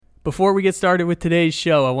Before we get started with today's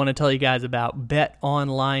show, I want to tell you guys about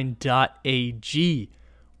betonline.ag.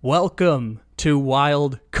 Welcome to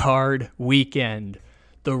Wild Card Weekend.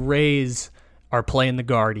 The Rays are playing the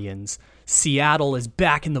Guardians. Seattle is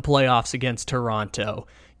back in the playoffs against Toronto.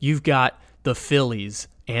 You've got the Phillies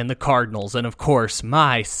and the Cardinals, and of course,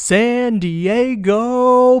 my San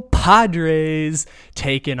Diego Padres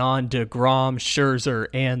taking on DeGrom, Scherzer,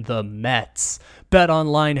 and the Mets.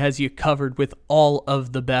 BetOnline has you covered with all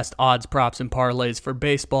of the best odds, props, and parlays for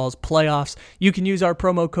baseball's playoffs. You can use our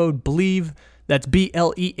promo code BLEAV, that's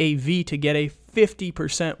BLEAV, to get a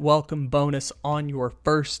 50% welcome bonus on your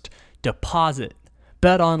first deposit.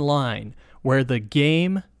 BetOnline, where the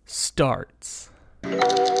game starts.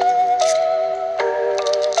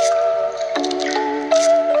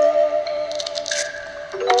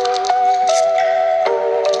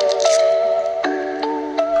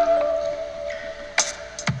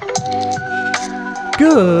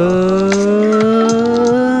 Good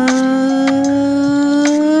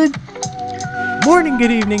morning,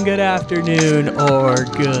 good evening, good afternoon, or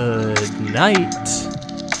good night.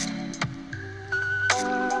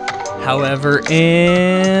 However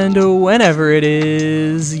and whenever it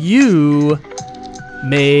is you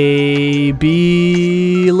may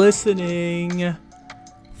be listening,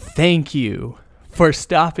 thank you for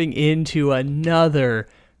stopping into another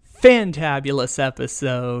fantabulous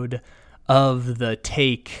episode of the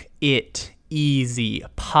Take It Easy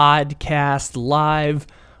podcast, live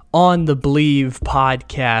on the Believe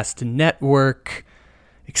Podcast Network,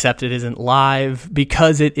 except it isn't live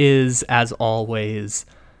because it is, as always,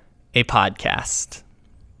 a podcast.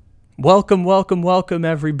 Welcome,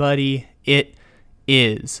 everybody. It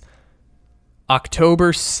is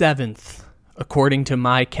October 7th, according to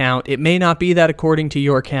my count. It may not be that according to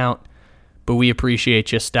your count, but we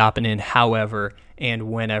appreciate you stopping in however and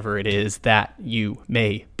whenever it is that you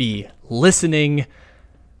may be listening.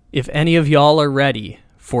 If any of y'all are ready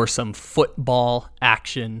for some football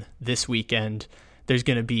action this weekend, there's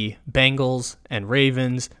going to be Bengals and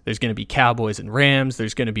Ravens. There's going to be Cowboys and Rams.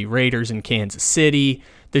 There's going to be Raiders and Kansas City.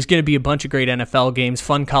 There's going to be a bunch of great NFL games,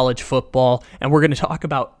 fun college football, and we're going to talk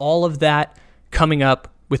about all of that coming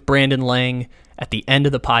up with Brandon Lang at the end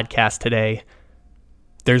of the podcast today.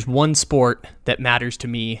 There's one sport that matters to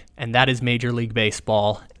me, and that is Major League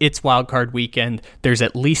Baseball. It's wildcard weekend. There's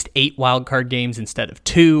at least 8 wildcard games instead of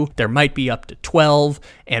 2. There might be up to 12,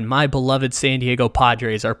 and my beloved San Diego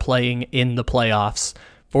Padres are playing in the playoffs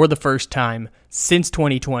for the first time since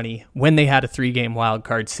 2020 when they had a 3-game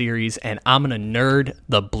wildcard series, and I'm going to nerd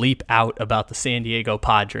the bleep out about the San Diego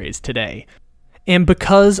Padres today. And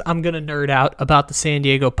because I'm going to nerd out about the San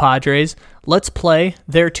Diego Padres, let's play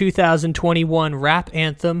their 2021 rap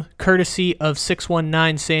anthem, courtesy of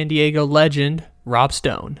 619 San Diego legend, Rob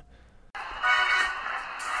Stone.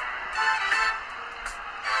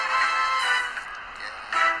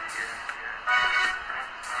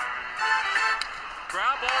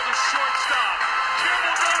 Ground ball to shortstop.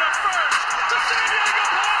 Kimball going to first. The San Diego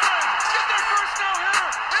Padres get their first no-hitter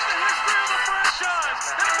in the history of the franchise.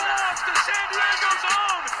 It belongs to San Diego's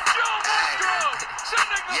own Joe Musgrove,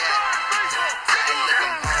 sending the third baseman to the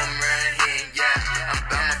home run hit. Yeah, I'm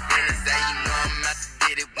about my business. You know I'm out to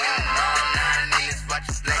get it when I'm all 9 innings. Watch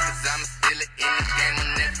it play 'cause I'ma steal it in the game.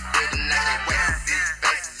 I'm never feeling. I can't wait to see his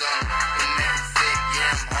faces on them. Don't make me sick.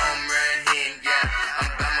 Yeah, I'm home run hit. Yeah, I'm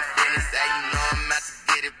about my business. You know I'm out to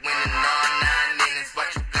get it when I'm all 9 innings.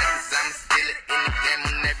 Watch it play 'cause I'ma steal it in the game.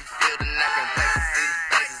 On every field and I can't wait to see the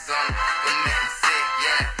faces on them. Don't make me sick.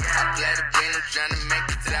 Yeah, I play the win. I'm trying to make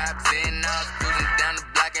the top 10. I was cruising down the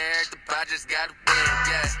block and heard the Padres got to win.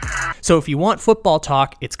 Yeah. So if you want football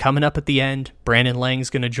talk, it's coming up at the end. Brandon Lang's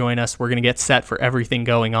going to join us. We're going to get set for everything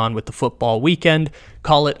going on with the football weekend.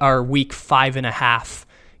 Call it our week 5.5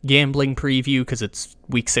 gambling preview because it's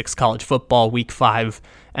week 6 college football, week 5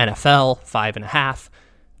 NFL, 5.5.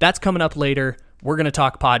 That's coming up later. We're going to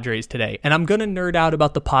talk Padres today. And I'm going to nerd out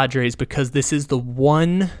about the Padres because this is the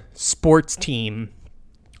one sports team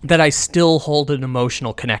that I still hold an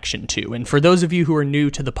emotional connection to. And for those of you who are new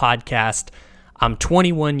to the podcast, I'm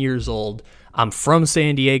 21 years old. I'm from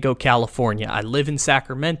San Diego, California. I live in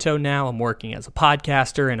Sacramento now. I'm working as a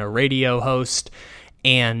podcaster and a radio host.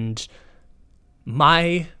 And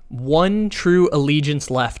my one true allegiance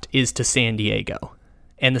left is to San Diego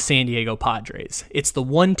and the San Diego Padres. It's the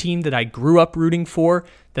one team that I grew up rooting for,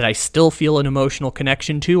 that I still feel an emotional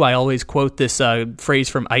connection to. I always quote this phrase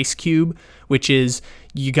from Ice Cube, which is,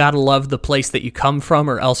 you got to love the place that you come from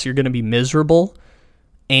or else you're going to be miserable.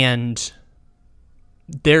 And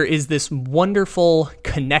there is this wonderful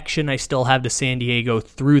connection I still have to San Diego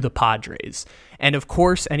through the Padres. And of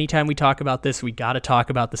course, anytime we talk about this, we got to talk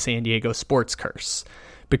about the San Diego sports curse,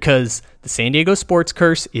 because the San Diego sports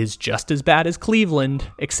curse is just as bad as Cleveland,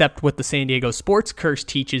 except what the San Diego sports curse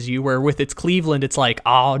teaches you, where with its Cleveland, it's like,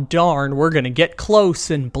 oh, darn, we're going to get close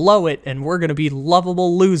and blow it, and we're going to be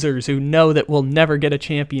lovable losers who know that we'll never get a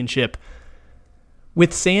championship.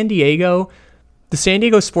 With San Diego, the San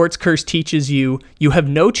Diego sports curse teaches you have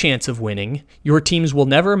no chance of winning, your teams will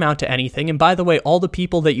never amount to anything, and by the way, all the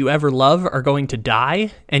people that you ever love are going to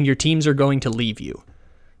die, and your teams are going to leave you.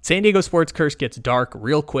 San Diego sports curse gets dark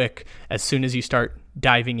real quick as soon as you start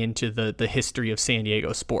diving into the history of San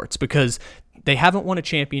Diego sports, because they haven't won a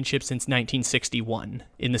championship since 1961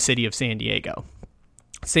 in the city of San Diego.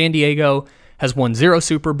 San Diego has won 0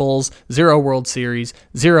 Super Bowls, 0 World Series,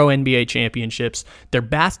 0 NBA championships. Their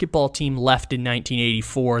basketball team left in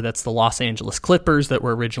 1984. That's the Los Angeles Clippers that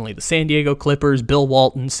were originally the San Diego Clippers. Bill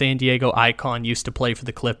Walton, San Diego icon, used to play for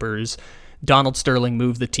the Clippers. Donald Sterling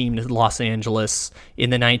moved the team to Los Angeles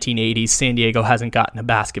in the 1980s. San Diego hasn't gotten a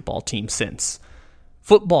basketball team since.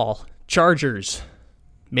 Football, Chargers,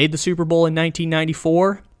 made the Super Bowl in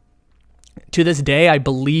 1994. To this day, I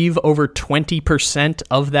believe over 20%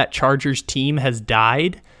 of that Chargers team has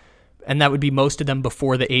died, and that would be most of them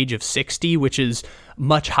before the age of 60, which is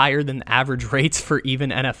much higher than the average rates for even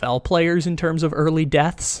NFL players in terms of early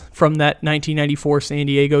deaths from that 1994 San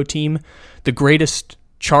Diego team. The greatest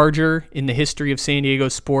Charger in the history of San Diego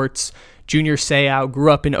sports, Junior Seau,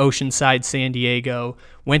 grew up in Oceanside, San Diego,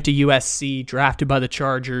 went to USC, drafted by the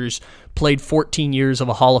Chargers, played 14 years of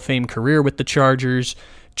a Hall of Fame career with the Chargers.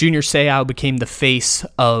 Junior Seau became the face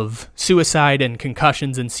of suicide and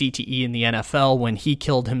concussions and CTE in the NFL when he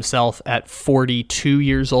killed himself at 42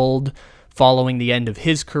 years old following the end of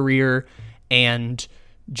his career, and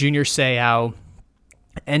Junior Seau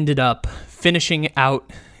ended up finishing out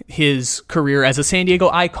his career as a San Diego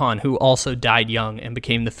icon who also died young and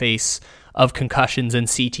became the face of concussions and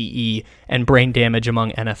CTE and brain damage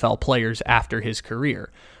among NFL players after his career.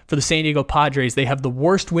 For the San Diego Padres, they have the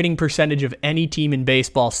worst winning percentage of any team in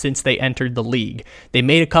baseball since they entered the league. They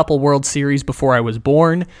made a couple World Series before I was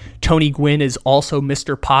born. Tony Gwynn is also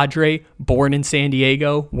Mr. Padre, born in San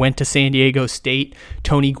Diego, went to San Diego State.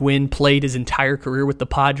 Tony Gwynn played his entire career with the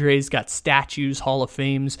Padres, got statues, Hall of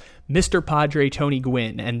Fames, Mr. Padre Tony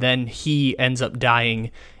Gwynn, and then he ends up dying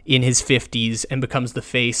in his 50s and becomes the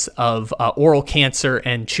face of oral cancer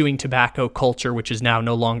and chewing tobacco culture, which is now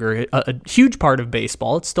no longer a huge part of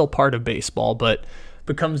baseball. It's still part of baseball, but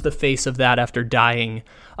becomes the face of that after dying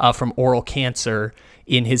from oral cancer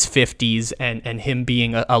in his 50s, and him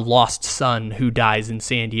being a lost son who dies in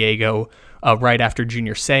San Diego right after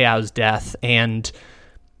Junior Seau's death. And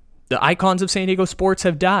the icons of San Diego sports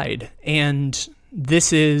have died, and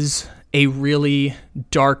this is a really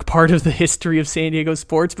dark part of the history of San Diego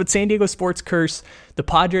sports. But San Diego sports curse, the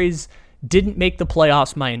Padres didn't make the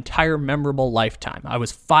playoffs my entire memorable lifetime. I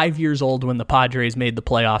was 5 years old when the Padres made the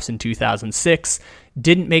playoffs in 2006.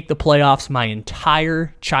 Didn't make the playoffs my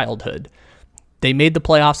entire childhood. They made the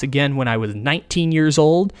playoffs again when I was 19 years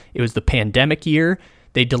old. It was the pandemic year.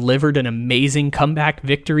 They delivered an amazing comeback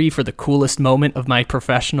victory for the coolest moment of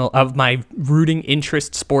my rooting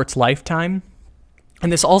interest sports lifetime.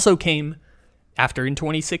 And this also came after, in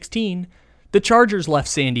 2016, the Chargers left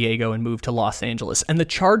San Diego and moved to Los Angeles. And the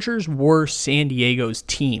Chargers were San Diego's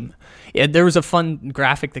team. There was a fun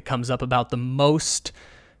graphic that comes up about the most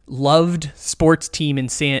loved sports team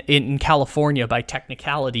in California by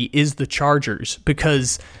technicality is the Chargers,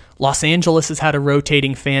 because Los Angeles has had a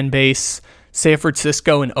rotating fan base. San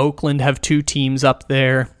Francisco and Oakland have 2 teams up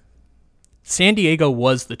there. San Diego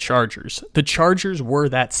was the Chargers. The Chargers were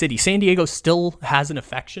that city. San Diego still has an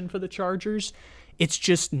affection for the Chargers. It's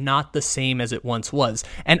just not the same as it once was.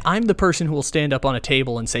 And I'm the person who will stand up on a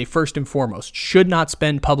table and say, first and foremost, should not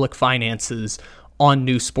spend public finances on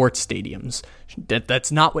new sports stadiums.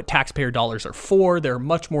 That's not what taxpayer dollars are for. There are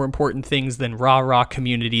much more important things than rah-rah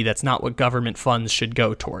community. That's not what government funds should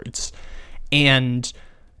go towards. And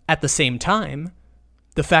at the same time,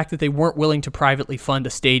 the fact that they weren't willing to privately fund a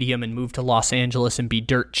stadium and move to Los Angeles and be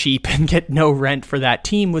dirt cheap and get no rent for that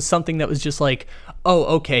team was something that was just like, oh,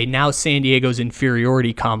 okay, now San Diego's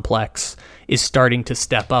inferiority complex is starting to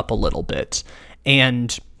step up a little bit.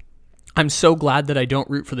 And I'm so glad that I don't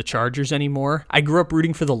root for the Chargers anymore. I grew up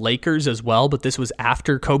rooting for the Lakers as well, but this was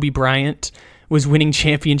after Kobe Bryant was winning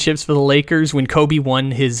championships for the Lakers. When Kobe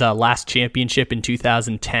won his last championship in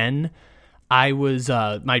 2010,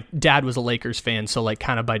 my dad was a Lakers fan, so like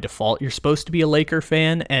kind of by default, you're supposed to be a Laker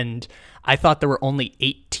fan, and I thought there were only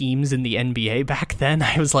 8 teams in the NBA back then.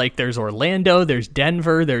 I was like, there's Orlando, there's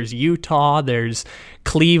Denver, there's Utah, there's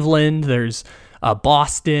Cleveland, there's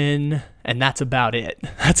Boston, and that's about it.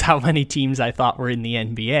 That's how many teams I thought were in the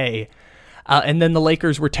NBA. And then the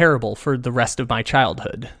Lakers were terrible for the rest of my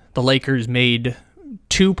childhood. The Lakers made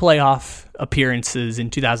 2 playoff appearances in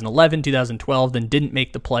 2011, 2012, then didn't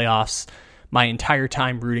make the playoffs my entire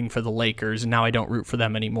time rooting for the Lakers, and now I don't root for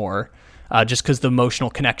them anymore, just because the emotional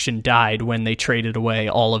connection died when they traded away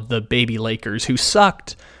all of the baby Lakers who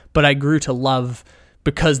sucked, but I grew to love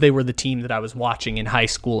because they were the team that I was watching in high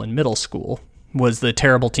school and middle school, was the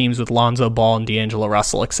terrible teams with Lonzo Ball and D'Angelo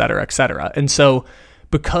Russell, et cetera, et cetera. And so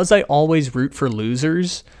because I always root for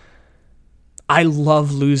losers, I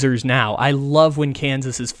love losers now. I love when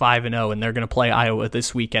Kansas is 5-0 and they're going to play Iowa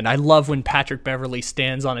this weekend. I love when Patrick Beverley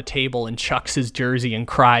stands on a table and chucks his jersey and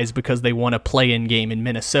cries because they won a play-in game in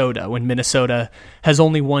Minnesota, when Minnesota has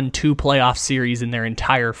only won 2 playoff series in their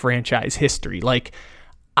entire franchise history. Like,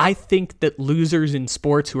 I think that losers in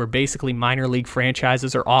sports who are basically minor league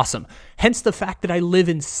franchises are awesome. Hence the fact that I live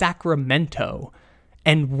in Sacramento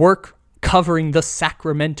and work covering the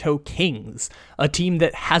Sacramento Kings, a team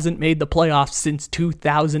that hasn't made the playoffs since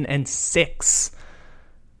 2006.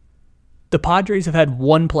 The Padres have had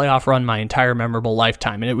 1 playoff run my entire memorable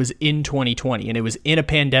lifetime, and it was in 2020, and it was in a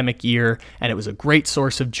pandemic year, and it was a great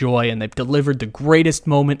source of joy, and they've delivered the greatest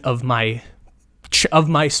moment of my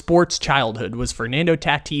sports childhood, was Fernando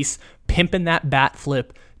Tatis pimping that bat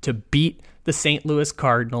flip to beat the St. Louis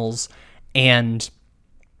Cardinals, and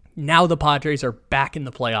now the Padres are back in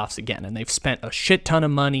the playoffs again, and they've spent a shit ton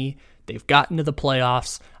of money. They've gotten to the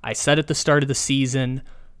playoffs. I said at the start of the season,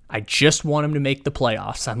 I just want them to make the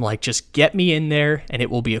playoffs. I'm like, just get me in there, and it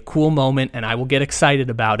will be a cool moment, and I will get excited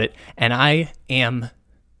about it. And I am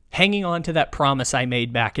hanging on to that promise I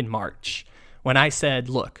made back in March when I said,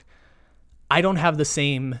 look, I don't have the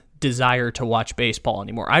same desire to watch baseball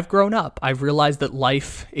anymore. I've grown up. I've realized that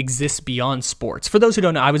life exists beyond sports. For those who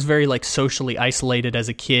don't know, I was very socially isolated as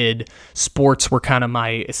a kid. Sports were kind of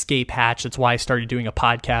my escape hatch. That's why I started doing a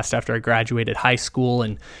podcast after I graduated high school,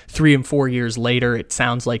 and 3 and 4 years later, it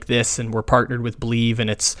sounds like this, and we're partnered with Believe,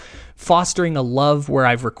 and it's fostering a love where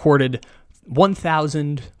I've recorded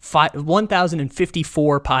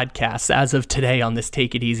 1,054 podcasts as of today on this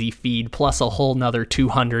Take It Easy feed, plus a whole nother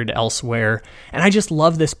 200 elsewhere. And I just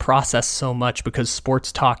love this process so much because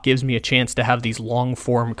sports talk gives me a chance to have these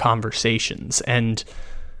long-form conversations. And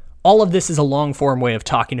all of this is a long-form way of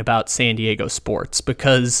talking about San Diego sports,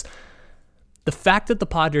 because the fact that the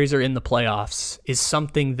Padres are in the playoffs is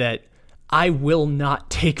something that I will not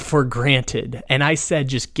take for granted. And I said,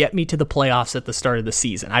 just get me to the playoffs at the start of the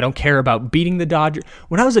season. I don't care about beating the Dodgers.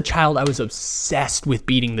 When I was a child, I was obsessed with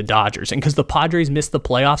beating the Dodgers. And because the Padres missed the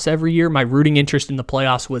playoffs every year, my rooting interest in the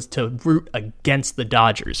playoffs was to root against the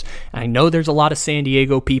Dodgers. And I know there's a lot of San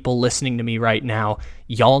Diego people listening to me right now.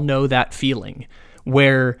 Y'all know that feeling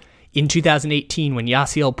where in 2018, when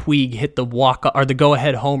Yasiel Puig hit the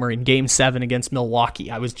go-ahead homer in Game 7 against Milwaukee,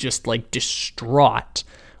 I was just distraught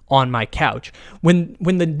on my couch. When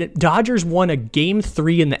the Dodgers won a Game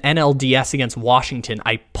 3 in the NLDS against Washington,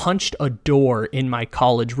 I punched a door in my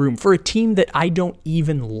college room for a team that I don't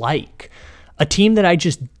even like, a team that I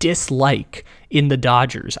just dislike in the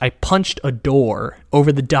Dodgers. I punched a door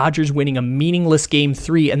over the Dodgers winning a meaningless Game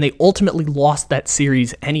 3, and they ultimately lost that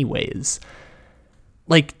series anyways.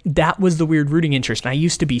 That was the weird rooting interest, and I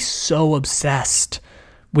used to be so obsessed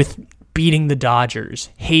with beating the Dodgers,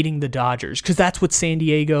 hating the Dodgers, because that's what San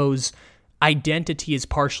Diego's identity is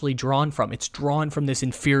partially drawn from. It's drawn from this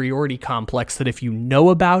inferiority complex that if you know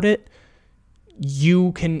about it,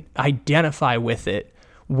 you can identify with it,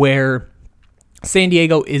 where San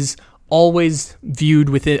Diego is always viewed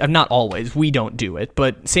within, not always, we don't do it,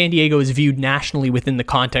 but San Diego is viewed nationally within the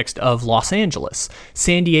context of Los Angeles.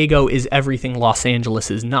 San Diego is everything Los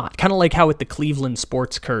Angeles is not. Kind of like how with the Cleveland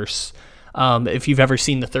sports curse, if you've ever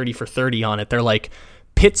seen the 30 for 30 on it, they're like,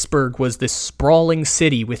 Pittsburgh was this sprawling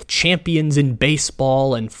city with champions in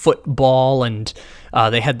baseball and football, and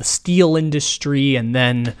they had the steel industry, and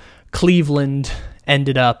then Cleveland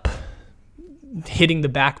ended up hitting the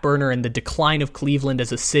back burner, and the decline of Cleveland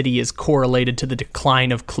as a city is correlated to the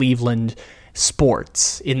decline of Cleveland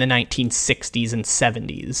sports in the 1960s and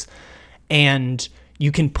 70s. And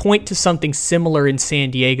you can point to something similar in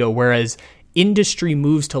San Diego, whereas industry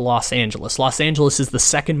moves to Los Angeles. Los Angeles is the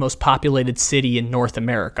second most populated city in North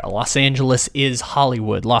America. Los Angeles is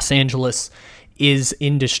Hollywood. Los Angeles is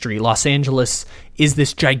industry. Los Angeles is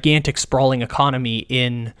this gigantic sprawling economy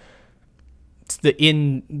in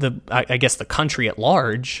the country at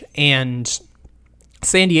large. And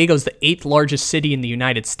San Diego is the 8th largest city in the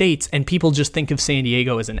United States, and people just think of San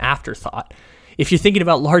Diego as an afterthought. if you're thinking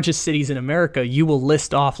about largest cities in America, you will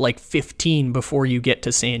list off like 15 before you get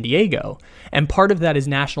to San Diego. And part of that is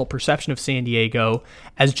national perception of San Diego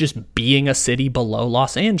as just being a city below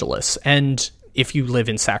Los Angeles. And if you live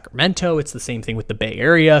in Sacramento, it's the same thing with the Bay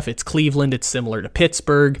Area. If it's Cleveland, it's similar to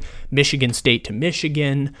Pittsburgh, Michigan State to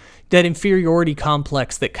Michigan, that inferiority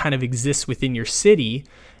complex that kind of exists within your city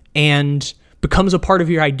and becomes a part of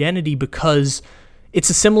your identity because it's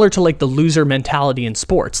similar to like the loser mentality in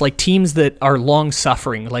sports, like teams that are long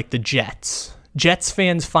suffering, like the Jets. Jets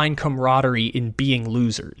fans find camaraderie in being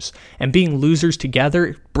losers, and being losers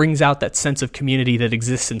together brings out that sense of community that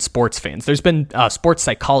exists in sports fans. There's been sports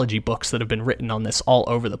psychology books that have been written on this all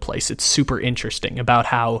over the place. It's super interesting about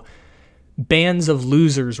how bands of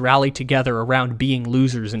losers rally together around being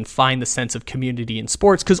losers and find the sense of community in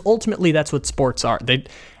sports, because ultimately that's what sports are.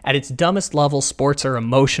 At its dumbest level, sports are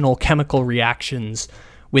emotional, chemical reactions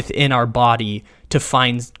within our body to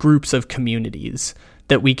find groups of communities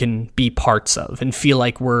that we can be parts of and feel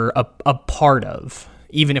like we're a part of,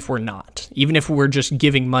 even if we're not, even if we're just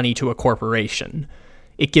giving money to a corporation.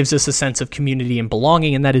 It gives us a sense of community and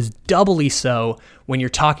belonging, and that is doubly so when you're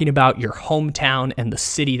talking about your hometown and the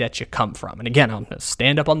city that you come from. And again, I'm going to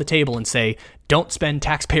stand up on the table and say, don't spend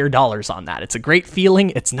taxpayer dollars on that. It's a great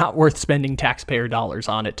feeling. It's not worth spending taxpayer dollars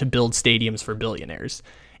on it to build stadiums for billionaires.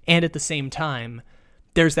 And at the same time,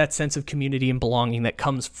 there's that sense of community and belonging that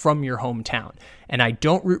comes from your hometown. And I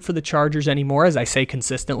don't root for the Chargers anymore. As I say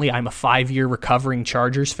consistently, I'm a 5-year recovering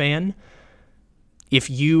Chargers fan. If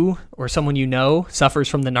you or someone you know suffers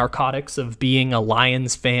from the narcotics of being a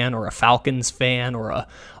Lions fan or a Falcons fan or a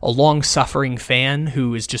long-suffering fan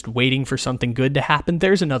who is just waiting for something good to happen,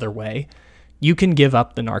 there's another way. You can give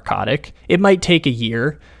up the narcotic. It might take a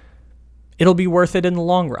year. It'll be worth it in the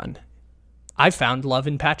long run. I found love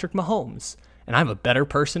in Patrick Mahomes, and I'm a better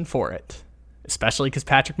person for it, especially because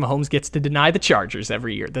Patrick Mahomes gets to deny the Chargers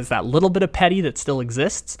every year. There's that little bit of petty that still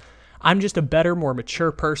exists. I'm just a better, more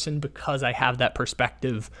mature person because I have that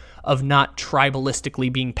perspective of not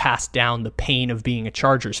tribalistically being passed down the pain of being a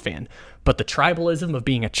Chargers fan. But the tribalism of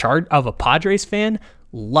being a Padres fan,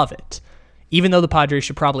 love it. Even though the Padres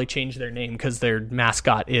should probably change their name because their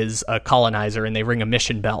mascot is a colonizer and they ring a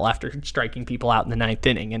mission bell after striking people out in the 9th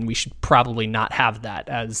inning, and we should probably not have that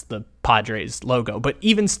as the Padres logo. But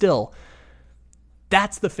even still,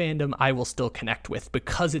 that's the fandom I will still connect with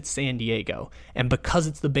because it's San Diego and because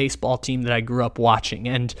it's the baseball team that I grew up watching.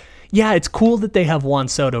 And yeah, it's cool that they have Juan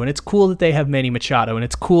Soto, and it's cool that they have Manny Machado, and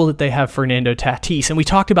it's cool that they have Fernando Tatis. And we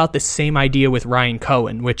talked about this same idea with Ryan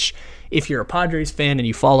Cohen, which if you're a Padres fan and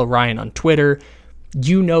you follow Ryan on Twitter,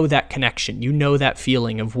 you know that connection. You know that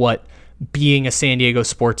feeling of what being a San Diego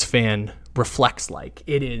sports fan reflects like.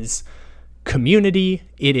 It is community,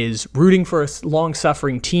 it is rooting for a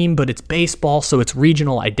long-suffering team, but it's baseball, so it's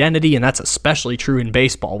regional identity, and that's especially true in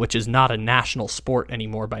baseball, which is not a national sport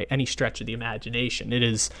anymore by any stretch of the imagination. It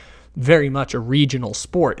is very much a regional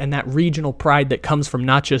sport, and that regional pride that comes from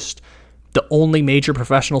not just the only major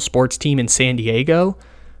professional sports team in San Diego,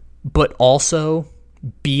 but also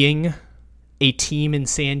being a team in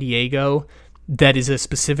San Diego that is a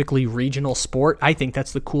specifically regional sport. I think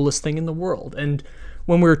that's the coolest thing in the world. And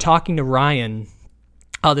when we were talking to Ryan,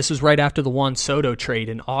 this was right after the Juan Soto trade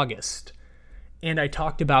in August, and I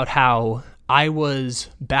talked about how I was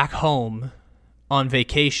back home on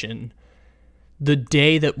vacation the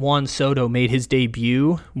day that Juan Soto made his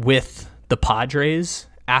debut with the Padres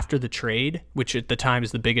after the trade, which at the time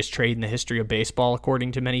is the biggest trade in the history of baseball,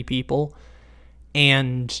 according to many people.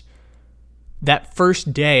 And that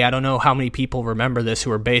first day, I don't know how many people remember this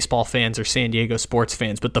who are baseball fans or San Diego sports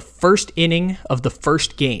fans, but the first inning of the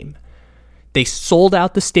first game, they sold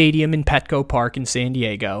out the stadium in Petco Park in San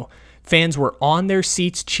Diego. Fans were on their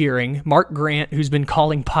seats cheering. Mark Grant, who's been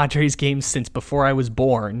calling Padres games since before I was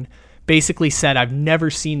born, basically said, I've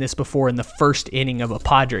never seen this before in the first inning of a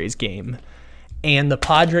Padres game. And the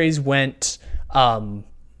Padres went,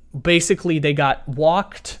 basically they got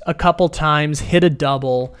walked a couple times, hit a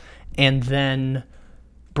double, and then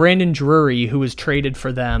Brandon Drury, who was traded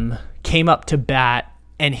for them, came up to bat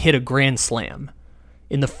and hit a grand slam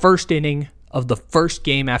in the first inning of the first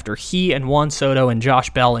game after he and Juan Soto and Josh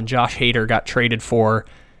Bell and Josh Hader got traded for,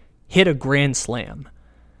 hit a grand slam.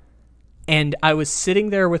 And I was sitting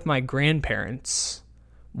there with my grandparents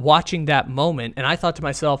watching that moment, and I thought to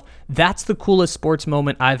myself, that's the coolest sports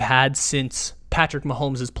moment I've had since Patrick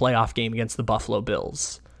Mahomes' playoff game against the Buffalo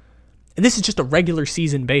Bills. And this is just a regular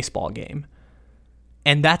season baseball game.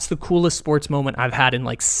 And that's the coolest sports moment I've had in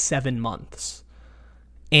like 7 months.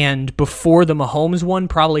 And before the Mahomes one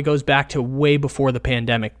probably goes back to way before the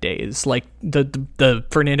pandemic days, like the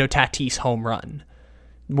Fernando Tatis home run,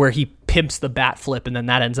 where he pimps the bat flip, and then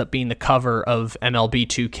that ends up being the cover of MLB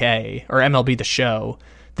 2K or MLB The Show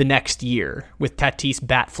the next year with Tatis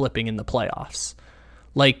bat flipping in the playoffs.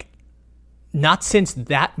 Like, not since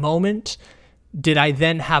that moment did I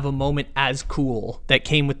then have a moment as cool that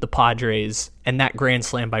came with the Padres and that grand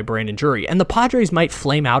slam by Brandon Drury. And the Padres might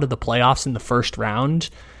flame out of the playoffs in the first round.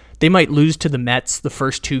 They might lose to the Mets the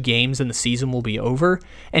first 2 games and the season will be over.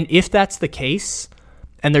 And if that's the case,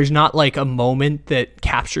 and there's not like a moment that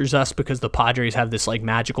captures us because the Padres have this like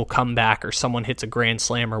magical comeback or someone hits a grand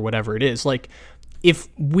slam or whatever it is, like if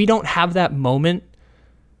we don't have that moment,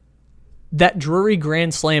 that Drury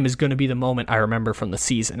grand slam is going to be the moment I remember from the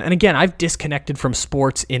season. And again, I've disconnected from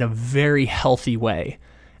sports in a very healthy way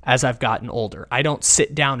as I've gotten older. I don't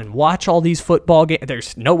sit down and watch all these football games.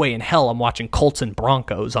 There's no way in hell I'm watching Colts and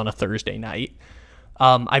Broncos on a Thursday night.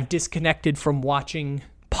 I've disconnected from watching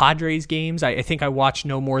Padres games. I think I watched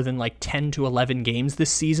no more than like 10 to 11 games this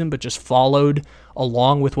season, but just followed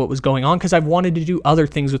along with what was going on because I've wanted to do other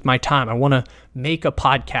things with my time. I want to make a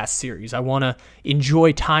podcast series. I want to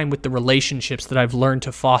enjoy time with the relationships that I've learned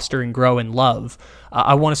to foster and grow and love.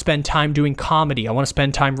 I want to spend time doing comedy. I want to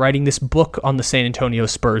spend time writing this book on the San Antonio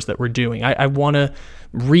Spurs that we're doing. I want to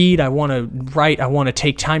read. I want to write. I want to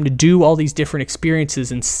take time to do all these different experiences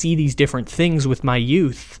and see these different things with my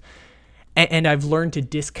youth. And I've learned to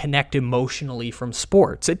disconnect emotionally from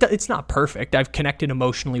sports. It's not perfect. I've connected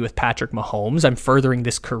emotionally with Patrick Mahomes. I'm furthering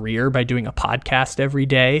this career by doing a podcast every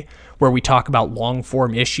day where we talk about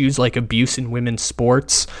long-form issues like abuse in women's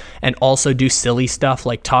sports and also do silly stuff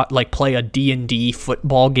like play a D&D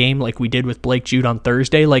football game like we did with Blake Jude on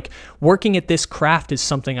Thursday. Like, working at this craft is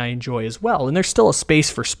something I enjoy as well. And there's still a space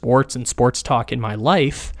for sports and sports talk in my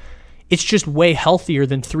life. It's just way healthier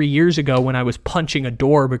than 3 years ago when I was punching a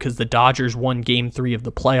door because the Dodgers won Game 3 of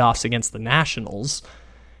the playoffs against the Nationals.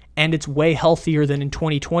 And it's way healthier than in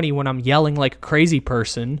 2020 when I'm yelling like a crazy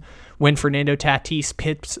person when Fernando Tatis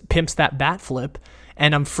pimps that bat flip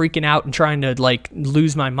and I'm freaking out and trying to like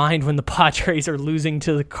lose my mind when the Padres are losing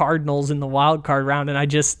to the Cardinals in the wild card round. And I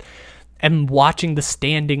just am watching the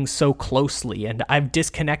standings so closely, and I've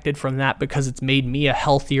disconnected from that because it's made me a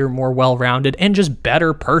healthier, more well-rounded, and just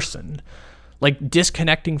better person. Like,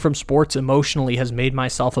 disconnecting from sports emotionally has made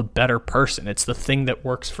myself a better person. It's the thing that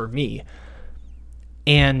works for me.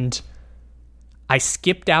 And I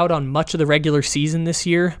skipped out on much of the regular season this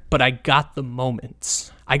year, but I got the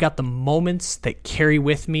moments. I got the moments that carry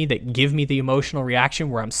with me, that give me the emotional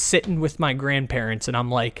reaction where I'm sitting with my grandparents and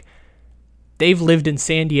I'm like, they've lived in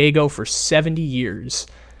San Diego for 70 years,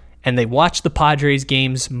 and they watch the Padres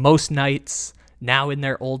games most nights, now in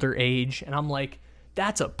their older age, and I'm like,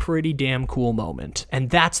 that's a pretty damn cool moment,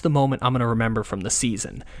 and that's the moment I'm going to remember from the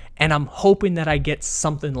season, and I'm hoping that I get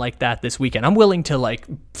something like that this weekend. I'm willing to, like,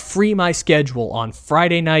 free my schedule on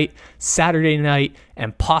Friday night, Saturday night,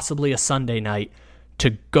 and possibly a Sunday night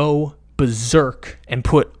to go berserk and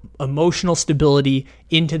put emotional stability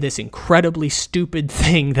into this incredibly stupid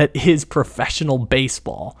thing that is professional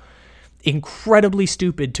baseball. Incredibly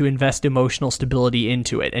stupid to invest emotional stability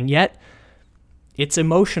into it. And yet, it's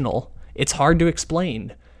emotional. It's hard to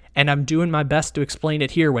explain. And I'm doing my best to explain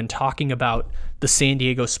it here when talking about the San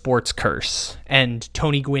Diego sports curse and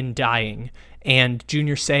Tony Gwynn dying and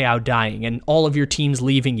Junior Seau dying and all of your teams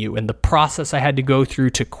leaving you and the process I had to go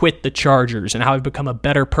through to quit the Chargers and how I've become a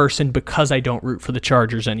better person because I don't root for the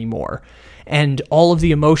Chargers anymore. And all of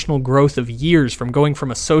the emotional growth of years from going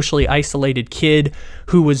from a socially isolated kid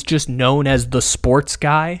who was just known as the sports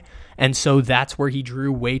guy. And so that's where he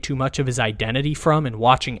drew way too much of his identity from, and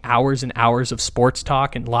watching hours and hours of sports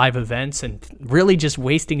talk and live events and really just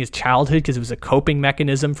wasting his childhood because it was a coping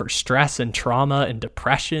mechanism for stress and trauma and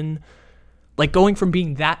depression. Like, going from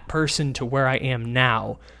being that person to where I am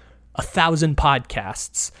now, 1,000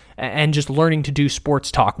 podcasts, and just learning to do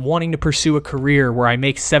sports talk, wanting to pursue a career where I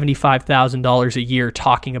make $75,000 a year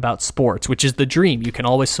talking about sports, which is the dream. You can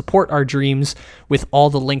always support our dreams with all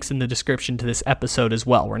the links in the description to this episode as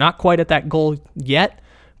well. We're not quite at that goal yet,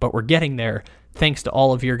 but we're getting there thanks to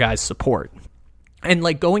all of your guys' support. And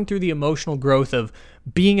like, going through the emotional growth of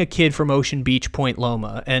being a kid from Ocean Beach, Point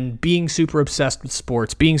Loma, and being super obsessed with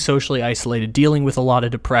sports, being socially isolated, dealing with a lot of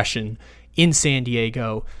depression in San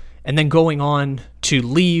Diego, and then going on to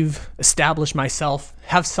leave, establish myself,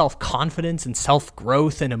 have self-confidence and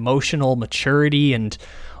self-growth and emotional maturity and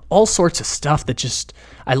all sorts of stuff that just,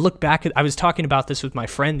 I look back at, I was talking about this with my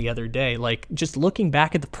friend the other day, like just looking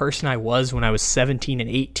back at the person I was when I was 17 and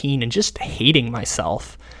 18 and just hating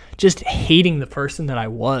myself, just hating the person that I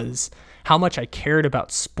was, how much I cared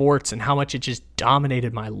about sports and how much it just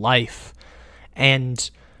dominated my life.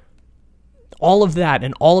 And all of that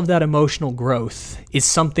and all of that emotional growth is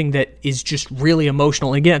something that is just really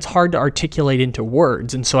emotional. And again, it's hard to articulate into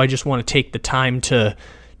words. And so I just want to take the time to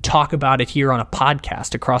talk about it here on a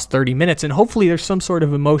podcast across 30 minutes. And hopefully there's some sort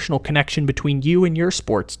of emotional connection between you and your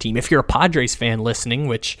sports team. If you're a Padres fan listening,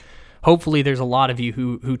 which hopefully there's a lot of you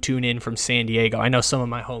who tune in from San Diego. I know some of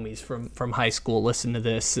my homies from high school listen to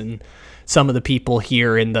this, and some of the people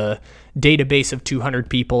here in the database of 200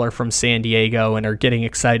 people are from San Diego and are getting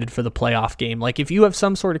excited for the playoff game. Like, if you have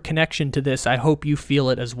some sort of connection to this, I hope you feel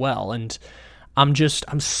it as well. And I'm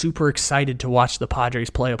super excited to watch the Padres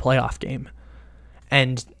play a playoff game.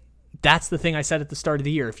 And that's the thing I said at the start of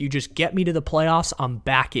the year. If you just get me to the playoffs, I'm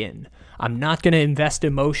back in. I'm not going to invest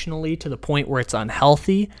emotionally to the point where it's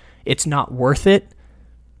unhealthy. It's not worth it.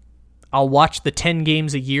 I'll watch the 10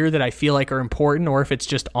 games a year that I feel like are important, or if it's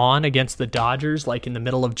just on against the Dodgers, like in the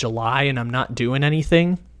middle of July and I'm not doing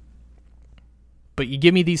anything. But you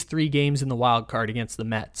give me these 3 games in the wild card against the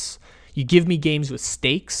Mets. You give me games with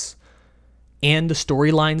stakes and the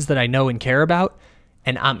storylines that I know and care about,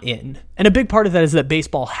 and I'm in. And a big part of that is that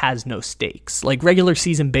baseball has no stakes. Like, regular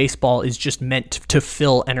season baseball is just meant to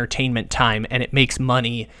fill entertainment time, and it makes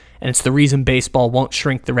money. And it's the reason baseball won't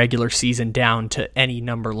shrink the regular season down to any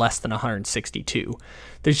number less than 162.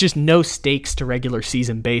 There's just no stakes to regular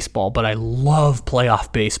season baseball, but I love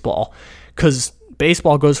playoff baseball because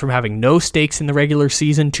baseball goes from having no stakes in the regular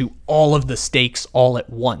season to all of the stakes all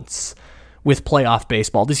at once with playoff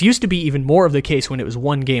baseball. This used to be even more of the case when it was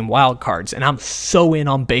 1-game wild cards, and I'm so in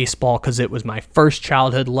on baseball because it was my first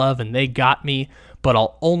childhood love and they got me, but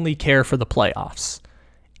I'll only care for the playoffs.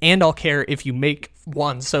 And I'll care if you make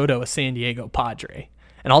Juan Soto a San Diego Padre.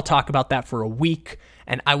 And I'll talk about that for a week,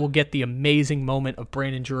 and I will get the amazing moment of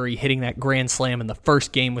Brandon Drury hitting that grand slam in the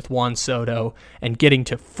first game with Juan Soto and getting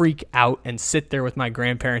to freak out and sit there with my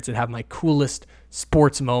grandparents and have my coolest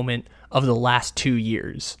sports moment of the last 2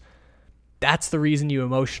 years. That's the reason you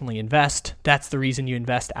emotionally invest. That's the reason you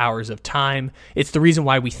invest hours of time. It's the reason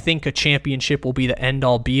why we think a championship will be the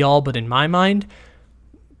end-all, be-all, but in my mind,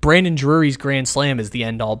 Brandon Drury's grand slam is the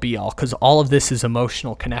end-all, be-all, because all of this is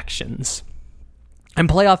emotional connections. And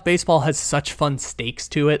playoff baseball has such fun stakes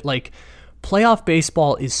to it. Like, playoff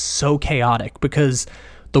baseball is so chaotic because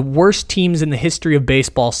the worst teams in the history of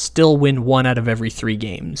baseball still win 1 out of every 3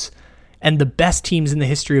 games. And the best teams in the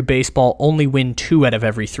history of baseball only win 2 out of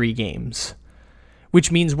every 3 games.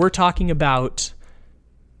 Which means we're talking about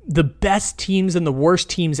the best teams and the worst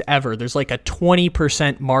teams ever. There's like a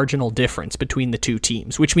 20% marginal difference between the 2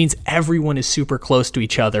 teams, which means everyone is super close to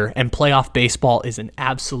each other, and playoff baseball is an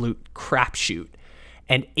absolute crapshoot.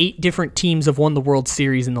 And 8 different teams have won the World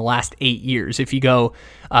Series in the last 8 years. If you go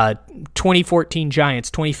 2014 Giants,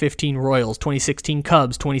 2015 Royals, 2016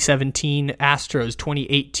 Cubs, 2017 Astros,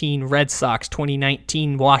 2018 Red Sox,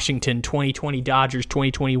 2019 Washington, 2020 Dodgers,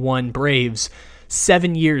 2021 Braves.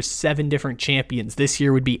 7 years, 7 different champions. This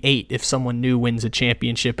year would be 8 if someone new wins a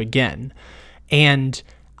championship again. And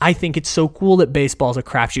I think it's so cool that baseball's a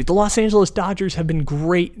crapshoot. The Los Angeles Dodgers have been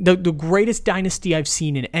great. The greatest dynasty I've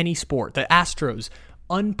seen in any sport. The Astros,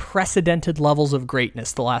 unprecedented levels of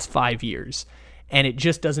greatness the last 5 years. And it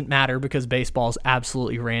just doesn't matter because baseball is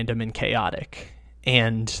absolutely random and chaotic.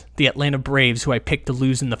 And the Atlanta Braves, who I picked to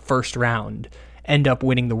lose in the first round, end up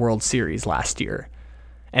winning the World Series last year.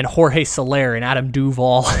 And Jorge Soler and Adam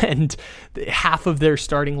Duvall and half of their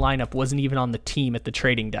starting lineup wasn't even on the team at the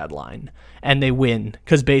trading deadline. And they win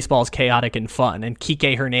because baseball is chaotic and fun. And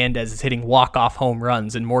Kike Hernandez is hitting walk-off home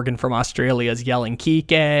runs, and Morgan from Australia is yelling,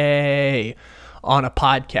 Kike, on a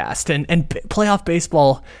podcast. And playoff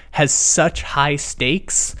baseball has such high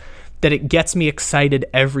stakes that it gets me excited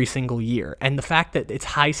every single year. And the fact that it's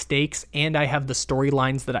high stakes and I have the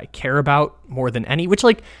storylines that I care about more than any, which,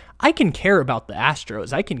 like, I can care about the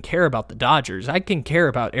Astros, I can care about the Dodgers, I can care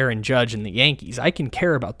about Aaron Judge and the Yankees, I can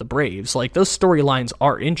care about the Braves. Like, those storylines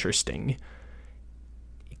are interesting.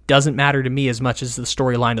 It doesn't matter to me as much as the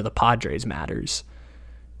storyline of the Padres matters.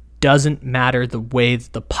 Doesn't matter the way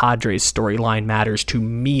that the Padres storyline matters to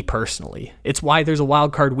me personally. It's why there's a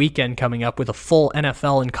wild card weekend coming up with a full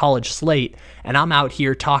NFL and college slate, and I'm out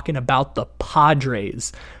here talking about the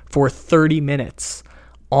Padres for 30 minutes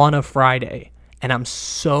on a Friday. And I'm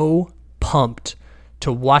so pumped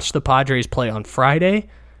to watch the Padres play on Friday,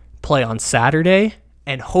 play on Saturday,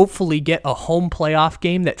 and hopefully get a home playoff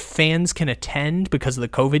game that fans can attend because of the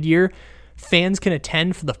COVID year. Fans can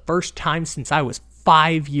attend for the first time since I was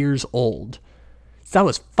 5 years old. Since I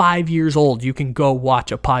was 5 years old, you can go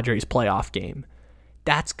watch a Padres playoff game.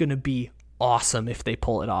 That's going to be awesome if they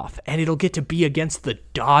pull it off. And it'll get to be against the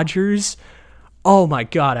Dodgers. Oh my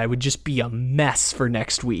God, I would just be a mess for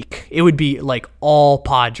next week. It would be like all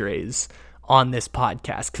Padres on this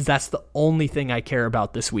podcast because that's the only thing I care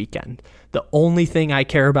about this weekend. The only thing I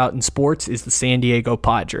care about in sports is the San Diego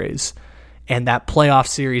Padres and that playoff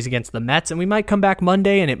series against the Mets. And we might come back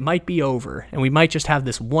Monday and it might be over. And we might just have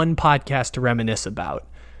this one podcast to reminisce about.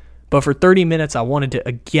 But for 30 minutes, I wanted to,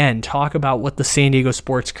 again, talk about what the San Diego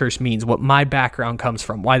sports curse means, what my background comes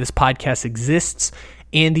from, why this podcast exists,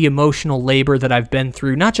 and the emotional labor that I've been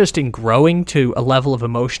through, not just in growing to a level of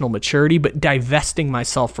emotional maturity, but divesting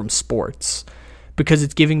myself from sports. Because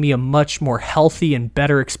it's giving me a much more healthy and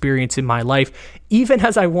better experience in my life, even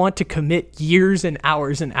as I want to commit years and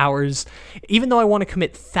hours, even though I want to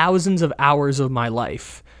commit thousands of hours of my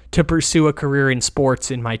life to pursue a career in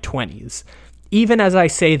sports in my 20s. Even as I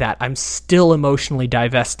say that, I'm still emotionally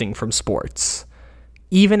divesting from sports.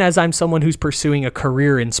 Even as I'm someone who's pursuing a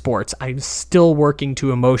career in sports, I'm still working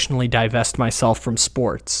to emotionally divest myself from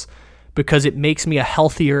sports because it makes me a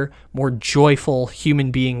healthier, more joyful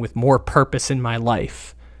human being with more purpose in my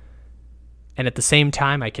life. And at the same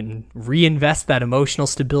time, I can reinvest that emotional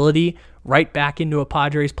stability right back into a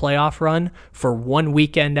Padres playoff run for one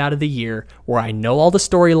weekend out of the year where I know all the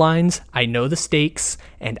storylines, I know the stakes,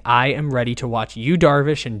 and I am ready to watch Yu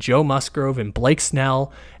Darvish and Joe Musgrove and Blake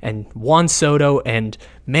Snell and Juan Soto and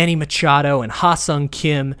Manny Machado and Ha-Sung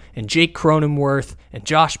Kim and Jake Cronenworth and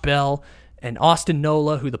Josh Bell and Austin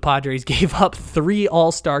Nola, who the Padres gave up 3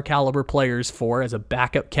 all-star caliber players for as a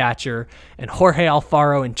backup catcher, and Jorge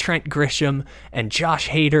Alfaro and Trent Grisham and Josh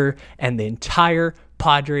Hader and the entire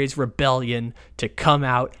Padres rebellion to come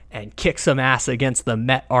out and kick some ass against the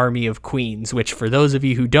Met Army of Queens, which for those of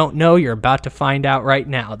you who don't know, you're about to find out right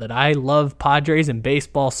now that I love Padres and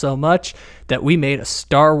baseball so much that we made a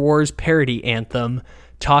Star Wars parody anthem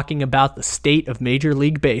talking about the state of Major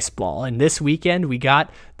League Baseball. And this weekend, we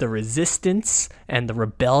got the resistance and the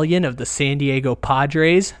rebellion of the San Diego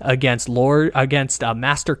Padres against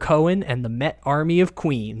Master Cohen and the Met Army of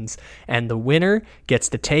Queens. And the winner gets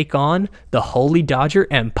to take on the Holy Dodger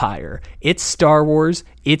Empire. It's Star Wars,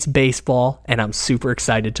 it's baseball, and I'm super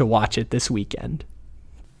excited to watch it this weekend.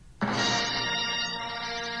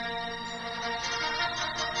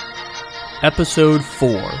 Episode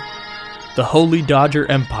 4. The Holy Dodger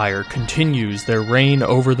Empire continues their reign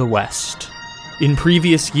over the West. In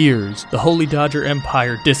previous years, the Holy Dodger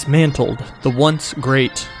Empire dismantled the once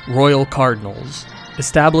great Royal Cardinals,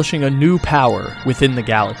 establishing a new power within the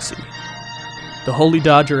galaxy. The Holy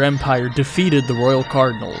Dodger Empire defeated the Royal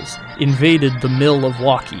Cardinals, invaded the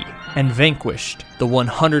Milwaukee, and vanquished the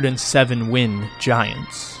 107-win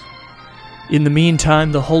Giants. In the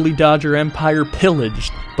meantime, the Holy Dodger Empire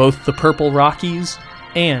pillaged both the Purple Rockies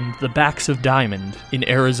and the Backs of Diamond in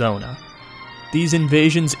Arizona. These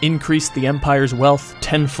invasions increased the Empire's wealth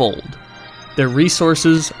tenfold. Their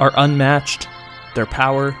resources are unmatched, their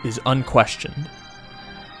power is unquestioned.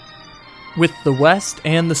 With the West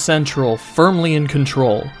and the Central firmly in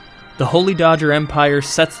control, the Holy Dodger Empire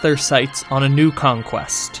sets their sights on a new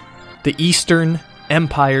conquest, the Eastern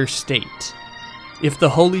Empire State. If the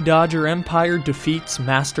Holy Dodger Empire defeats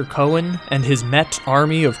Master Cohen and his Met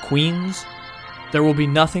Army of Queens, there will be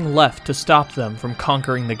nothing left to stop them from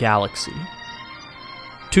conquering the galaxy.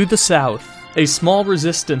 To the south, a small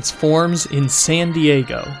resistance forms in San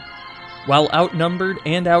Diego. While outnumbered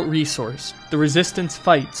and out-resourced, the resistance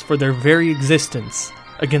fights for their very existence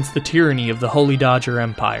against the tyranny of the Holy Dodger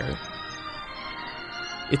Empire.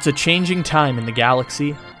 It's a changing time in the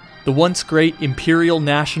galaxy. The once great Imperial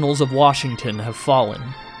Nationals of Washington have fallen.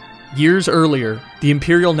 Years earlier, the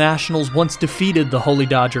Imperial Nationals once defeated the Holy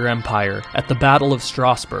Dodger Empire at the Battle of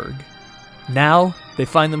Strasbourg. Now, they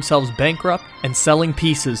find themselves bankrupt and selling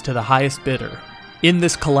pieces to the highest bidder. In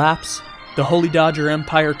this collapse, the Holy Dodger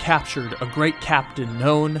Empire captured a great captain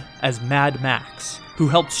known as Mad Max, who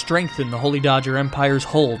helped strengthen the Holy Dodger Empire's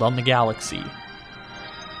hold on the galaxy.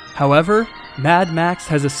 However, Mad Max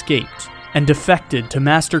has escaped and defected to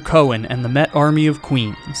Master Cohen and the Met Army of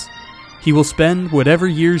Queens. He will spend whatever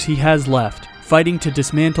years he has left fighting to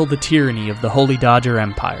dismantle the tyranny of the Holy Dodger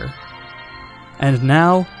Empire. And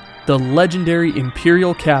now, the legendary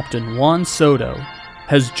Imperial Captain Juan Soto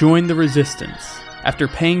has joined the resistance after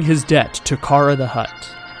paying his debt to Kara the Hutt.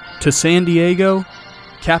 To San Diego,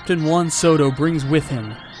 Captain Juan Soto brings with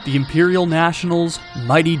him the Imperial Nationals'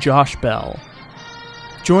 mighty Josh Bell.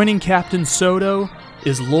 Joining Captain Soto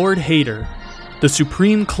is Lord Hader, the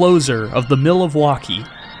supreme closer of the Milwaukee,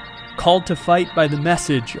 called to fight by the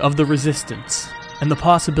message of the resistance and the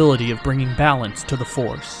possibility of bringing balance to the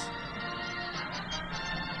force.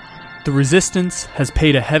 The resistance has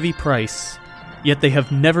paid a heavy price, yet they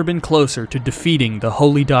have never been closer to defeating the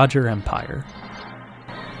Holy Dodger Empire.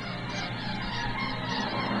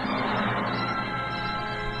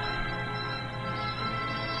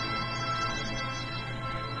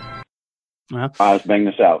 Well, let's bang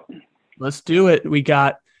this out. Let's do it. We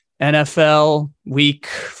got NFL week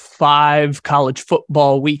 5, college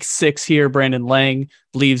football week 6 here. Brandon Lang,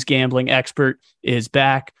 Leaves gambling expert, is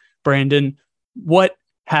back. Brandon, what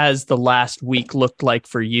has the last week looked like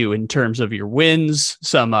for you in terms of your wins,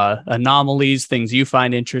 some anomalies, things you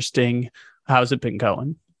find interesting? How's it been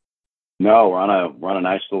going? No, we're on a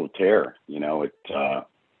nice little tear. It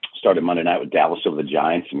started Monday night with Dallas over the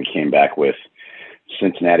Giants, and we came back with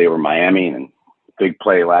Cincinnati over Miami, and big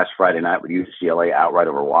play last Friday night with UCLA outright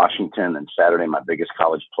over Washington. And Saturday, my biggest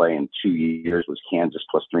college play in 2 years was Kansas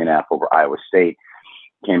plus 3.5 over Iowa State.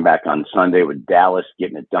 Came back on Sunday with Dallas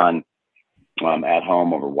getting it done at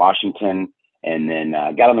home over Washington. And then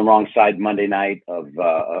got on the wrong side Monday night of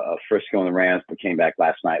Frisco and the Rams, but came back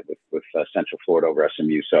last night with Central Florida over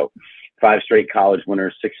SMU. So 5 straight college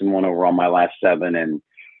winners, 6-1 overall my last 7. And,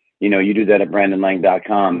 you do that at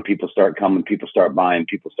BrandonLang.com. People start coming, people start buying,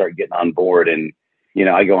 people start getting on board. And,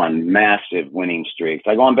 I go on massive winning streaks.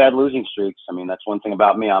 I go on bad losing streaks. I mean, that's one thing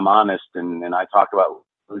about me. I'm honest, and I talk about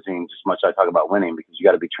losing just as much as I talk about winning, because you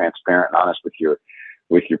got to be transparent and honest with your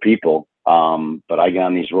people. But I get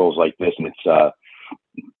on these rolls like this, and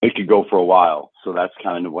it could go for a while. So that's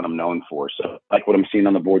kind of what I'm known for. So like what I'm seeing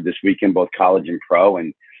on the board this weekend, both college and pro,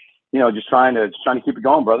 and just trying to keep it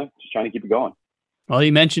going, brother. Just trying to keep it going. Well,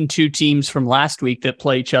 you mentioned 2 teams from last week that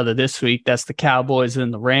play each other this week. That's the Cowboys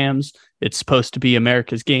and the Rams. It's supposed to be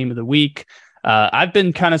America's game of the week. I've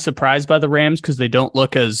been kind of surprised by the Rams because they don't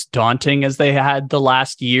look as daunting as they had the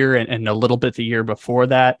last year and a little bit the year before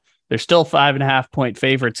that. They're still 5.5-point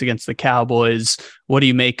favorites against the Cowboys. What do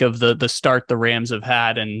you make of the start the Rams have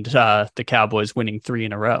had and the Cowboys winning 3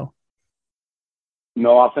 in a row?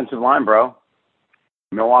 No offensive line, bro.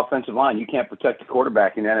 No offensive line. You can't protect the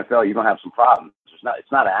quarterback in the NFL. You're going to have some problems.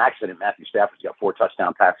 It's not an accident. Matthew Stafford's got 4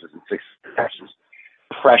 touchdown passes and 6 interceptions.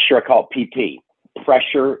 Pressure, I call it PP.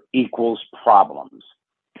 Pressure equals problems.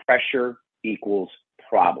 Pressure equals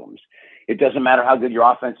problems. It doesn't matter how good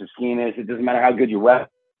your offensive scheme is. It doesn't matter how good your weapon.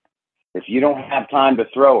 If you don't have time to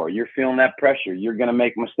throw or you're feeling that pressure, you're going to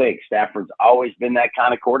make mistakes. Stafford's always been that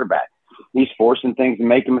kind of quarterback. He's forcing things and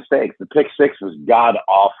making mistakes. The pick 6 was god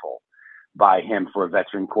awful by him for a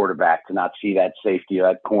veteran quarterback to not see that safety or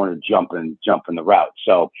that corner jumping the route.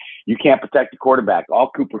 So you can't protect the quarterback. All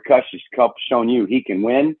Cooper Kupp has shown you he can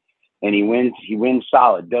win, and he wins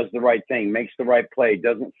solid, does the right thing, makes the right play,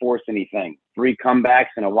 doesn't force anything. 3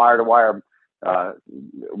 comebacks and a wire-to-wire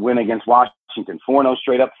win against Washington. 4-0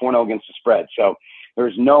 straight up, 4-0 against the spread. So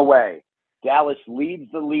there's no way. Dallas leads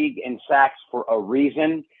the league in sacks for a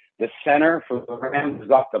reason. The center for the Rams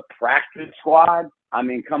is off the practice squad. I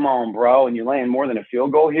mean, come on, bro. And you're laying more than a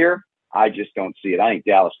field goal here? I just don't see it. I think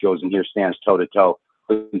Dallas goes in here, stands toe-to-toe.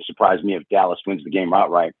 It wouldn't surprise me if Dallas wins the game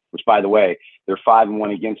outright, which, by the way, they're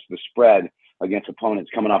 5-1 against the spread against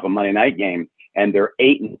opponents coming off a Monday night game, and they're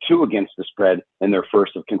 8-2 against the spread in their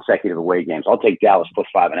first of consecutive away games. I'll take Dallas plus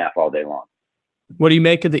 5.5 all day long. What do you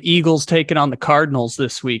make of the Eagles taking on the Cardinals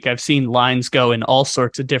this week? I've seen lines go in all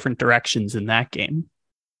sorts of different directions in that game.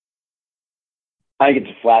 I think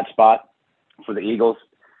it's a flat spot for the Eagles.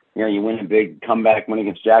 You win a big comeback win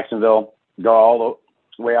against Jacksonville, go all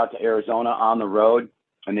the way out to Arizona on the road,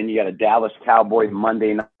 and then you got a Dallas Cowboys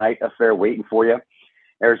Monday night affair waiting for you.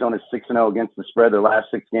 Arizona's 6-0 against the spread. Their last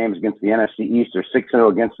 6 games against the NFC East. They're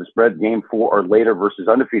 6-0 against the spread, game 4 or later versus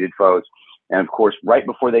undefeated foes. And, of course, right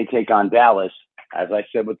before they take on Dallas, as I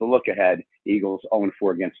said with the look ahead, Eagles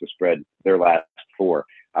 0-4 against the spread, their last 4.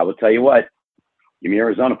 I will tell you what, give me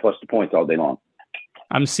Arizona plus the points all day long.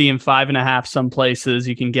 I'm seeing 5.5 some places.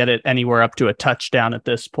 You can get it anywhere up to a touchdown at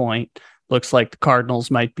this point. Looks like the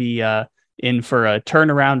Cardinals might be in for a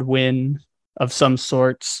turnaround win of some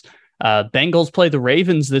sorts. Bengals play the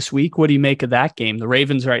Ravens this week. What do you make of that game? The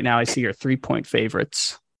Ravens right now, I see, are 3-point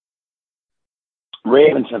favorites.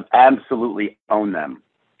 Ravens have absolutely owned them.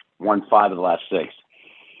 Won 5 of the last 6.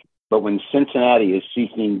 But when Cincinnati is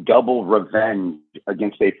seeking double revenge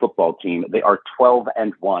against a football team, they are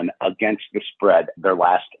 12-1 against the spread their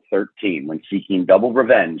last 13. When seeking double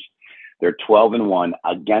revenge, they're 12-1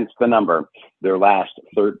 against the number their last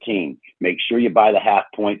 13. Make sure you buy the half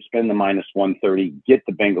point, spend the minus 130, get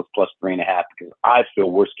the Bengals plus 3.5, because I feel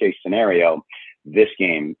worst case scenario, this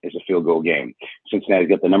game is a field goal game. Cincinnati's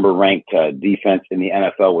got the number ranked defense in the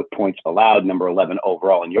NFL with points allowed, number 11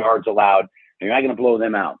 overall in yards allowed. And you're not going to blow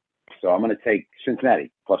them out. So I'm going to take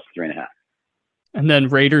Cincinnati plus 3.5. And then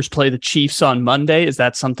Raiders play the Chiefs on Monday. Is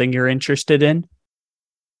that something you're interested in?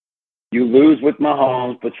 You lose with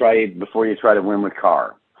Mahomes before you try to win with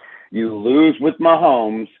Carr. You lose with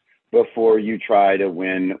Mahomes before you try to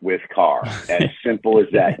win with Carr. As simple as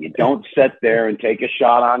that. You don't sit there and take a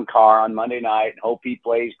shot on Carr on Monday night and hope he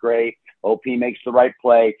plays great, hope he makes the right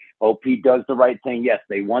play, hope he does the right thing. Yes,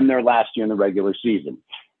 they won their last year in the regular season.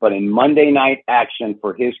 But in Monday night action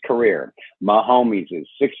for his career, Mahomes is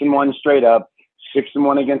 6-1 straight up,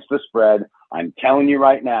 6-1 against the spread. I'm telling you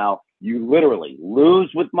right now, you literally lose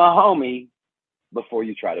with Mahomes before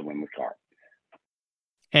you try to win with Carr.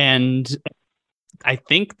 And I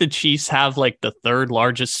think the Chiefs have like the third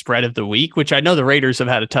largest spread of the week, which I know the Raiders have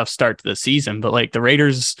had a tough start to the season, but like the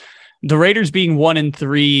Raiders being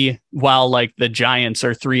 1-3 while like the Giants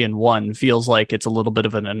are 3-1 feels like it's a little bit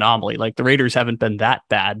of an anomaly. Like the Raiders haven't been that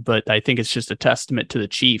bad, but I think it's just a testament to the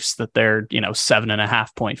Chiefs that they're,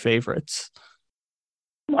 7.5 point favorites.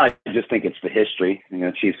 I just think it's the history.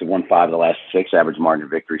 Chiefs have won 5 of the last 6. Average margin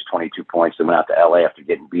of victory is 22 points. They went out to L.A. after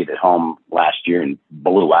getting beat at home last year and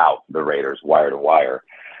blew out the Raiders wire to wire.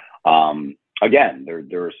 Again,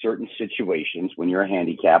 there are certain situations when you're a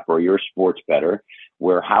handicapper or you're a sports bettor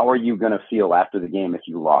where how are you going to feel after the game if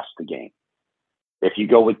you lost the game? If you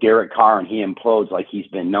go with Derek Carr and he implodes like he's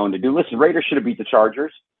been known to do. Listen, Raiders should have beat the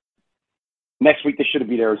Chargers. Next week, they should have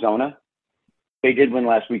beat Arizona. They did win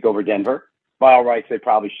last week over Denver. By all rights, they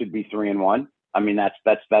probably should be 3-1. I mean, that's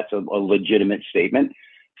a legitimate statement.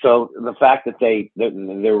 So the fact that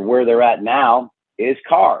they're where they're at now is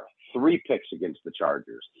Carr. 3 picks against the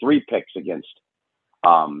Chargers, 3 picks against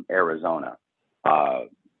Arizona.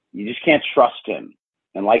 You just can't trust him.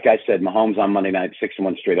 And like I said, Mahomes on Monday night,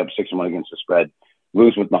 6-1 straight up, 6-1 against the spread.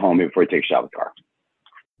 Lose with Mahomes before he takes a shot with Carr.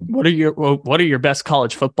 What are your best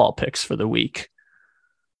college football picks for the week?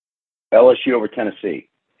 LSU over Tennessee.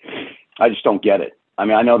 I just don't get it. I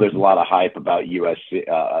mean, I know there's a lot of hype about USC,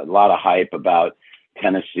 a lot of hype about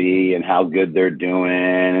Tennessee and how good they're doing,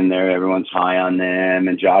 and everyone's high on them,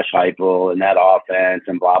 and Josh Heupel and that offense,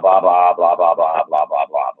 and blah blah blah blah blah blah blah blah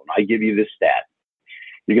blah. I give you this stat.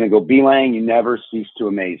 You're going to go Beelang. You never cease to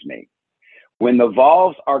amaze me. When the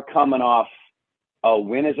Vols are coming off a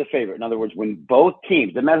win as a favorite, in other words, when both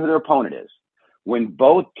teams, no matter who their opponent is, when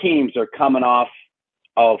both teams are coming off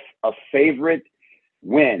of a favorite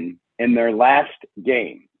win in their last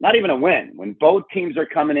game, not even a win, when both teams are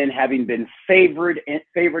coming in having been favored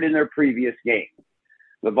in their previous game,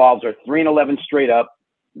 the Vols are 3-11 straight up,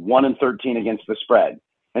 1-13 against the spread.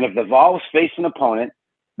 And if the Vols face an opponent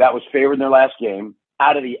that was favored in their last game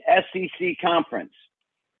out of the SEC conference,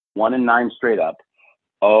 1-9 straight up,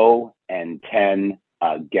 0-10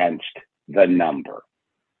 against the number.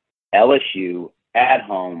 LSU at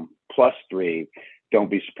home +3. Don't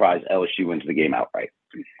be surprised LSU wins the game outright.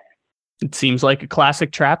 It seems like a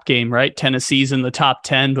classic trap game, right? Tennessee's in the top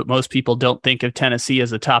 10, but most people don't think of Tennessee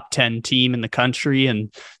as a top 10 team in the country.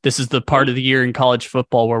 And this is the part of the year in college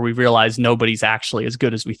football where we realize nobody's actually as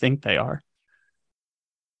good as we think they are.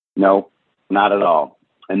 No, not at all.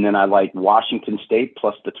 And then I like Washington State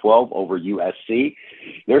 +12 over USC.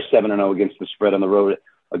 They're 7-0 against the spread on the road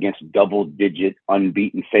against double-digit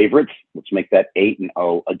unbeaten favorites. Let's make that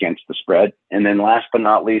 8-0 against the spread. And then last but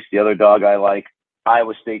not least, the other dog I like,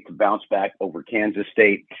 Iowa State to bounce back over Kansas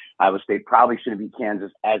State. Iowa State probably should have beat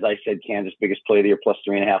Kansas. As I said, Kansas, biggest play of the year,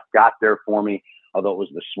 +3.5, got there for me, although it was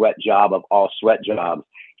the sweat job of all sweat jobs.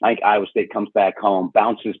 I think Iowa State comes back home,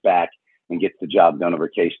 bounces back, and gets the job done over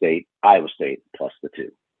K-State. Iowa State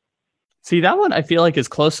 +2. See, that one I feel like is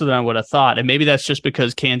closer than I would have thought. And maybe that's just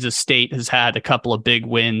because Kansas State has had a couple of big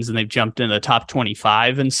wins and they've jumped in the top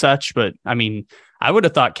 25 and such. But I mean, I would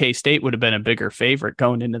have thought K-State would have been a bigger favorite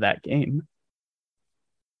going into that game.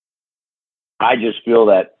 I just feel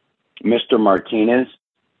that Mr. Martinez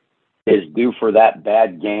is due for that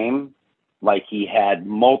bad game like he had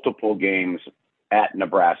multiple games at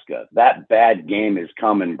Nebraska. That bad game is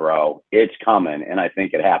coming, bro. It's coming, and I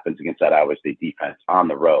think it happens against that Iowa State defense on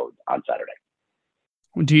the road on Saturday.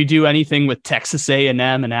 Do you do anything with Texas A&M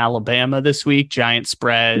and Alabama this week? Giant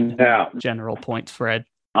spread, No. general point spread.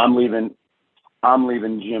 I'm leaving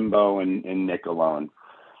Jimbo and Nick alone.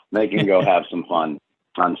 They can go have some fun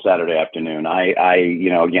on Saturday afternoon. I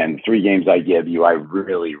again, 3 games I give you, I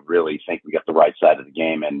really, really think we got the right side of the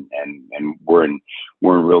game, and we're in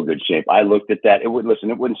real good shape. I looked at that. It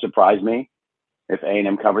wouldn't surprise me if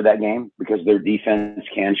A&M covered that game because their defense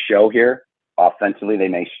can show here. Offensively, they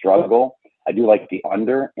may struggle. I do like the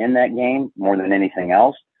under in that game more than anything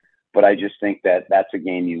else, but I just think that that's a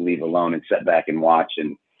game you leave alone and sit back and watch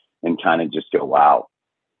and kind of just go, wow.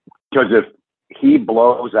 Because if he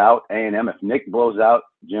blows out A&M, if Nick blows out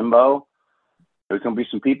Jimbo, there's going to be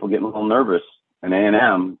some people getting a little nervous. And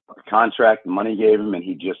A&M, the contract, the money gave him, and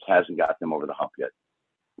he just hasn't got them over the hump yet.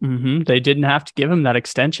 They didn't have to give him that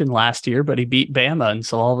extension last year, but he beat Bama, and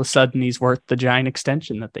so all of a sudden he's worth the giant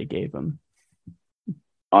extension that they gave him.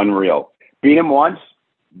 Unreal. Beat him once,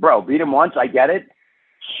 bro. Beat him once. I get it.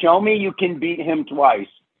 Show me you can beat him twice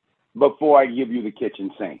before I give you the kitchen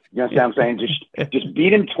sink. You understand what I'm saying? Just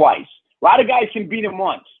beat him twice. A lot of guys can beat him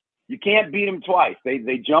once. You can't beat him twice.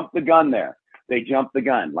 They jumped the gun there. They jumped the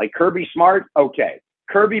gun. Like Kirby Smart, okay.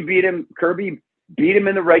 Kirby beat him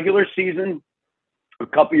in the regular season a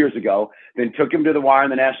couple years ago, then took him to the wire in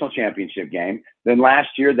the national championship game. Then last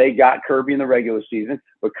year they got Kirby in the regular season,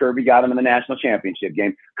 but Kirby got him in the national championship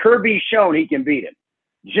game. Kirby's shown he can beat him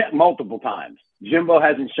multiple times. Jimbo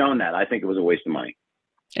hasn't shown that. I think it was a waste of money.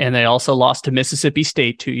 And they also lost to Mississippi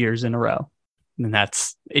State 2 years in a row. And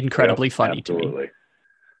that's incredibly funny to me.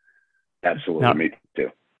 Absolutely. Now, me too.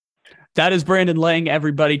 That is Brandon Lang.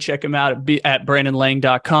 Everybody check him out at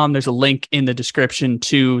brandonlang.com. There's a link in the description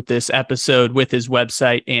to this episode with his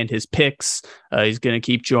website and his picks. He's going to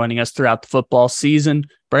keep joining us throughout the football season.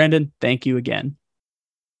 Brandon, thank you again.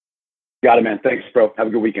 Got it, man. Thanks, bro. Have a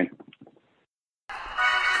good weekend.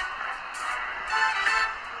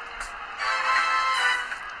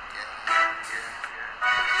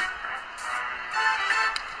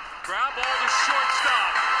 Ground ball to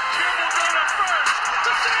shortstop. Kimball going to first.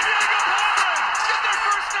 The San Diego Padres get their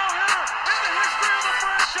first no-hitter in the history of the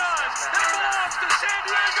franchise. And ball off to San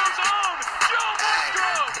Diego's own Joe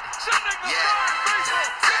Musgrove, sending the third baseman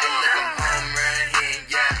to the moon. Home run here,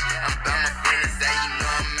 yeah. I'm about my business, that you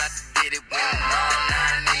know I'm out to get it. Winning all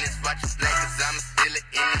 9 innings, watch it play, 'cause I'ma steal it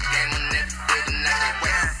in the game. I'll never feel the night. Can't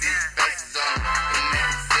wait to see his faces on them. It make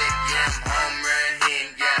me sick, yeah. I'm home run here,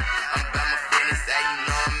 yeah. I'm about my business, that you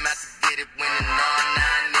know I'm out to get it. Winning all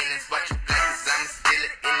 9 innings, watch it play, 'cause I'ma steal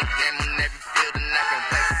it in the game. I'll never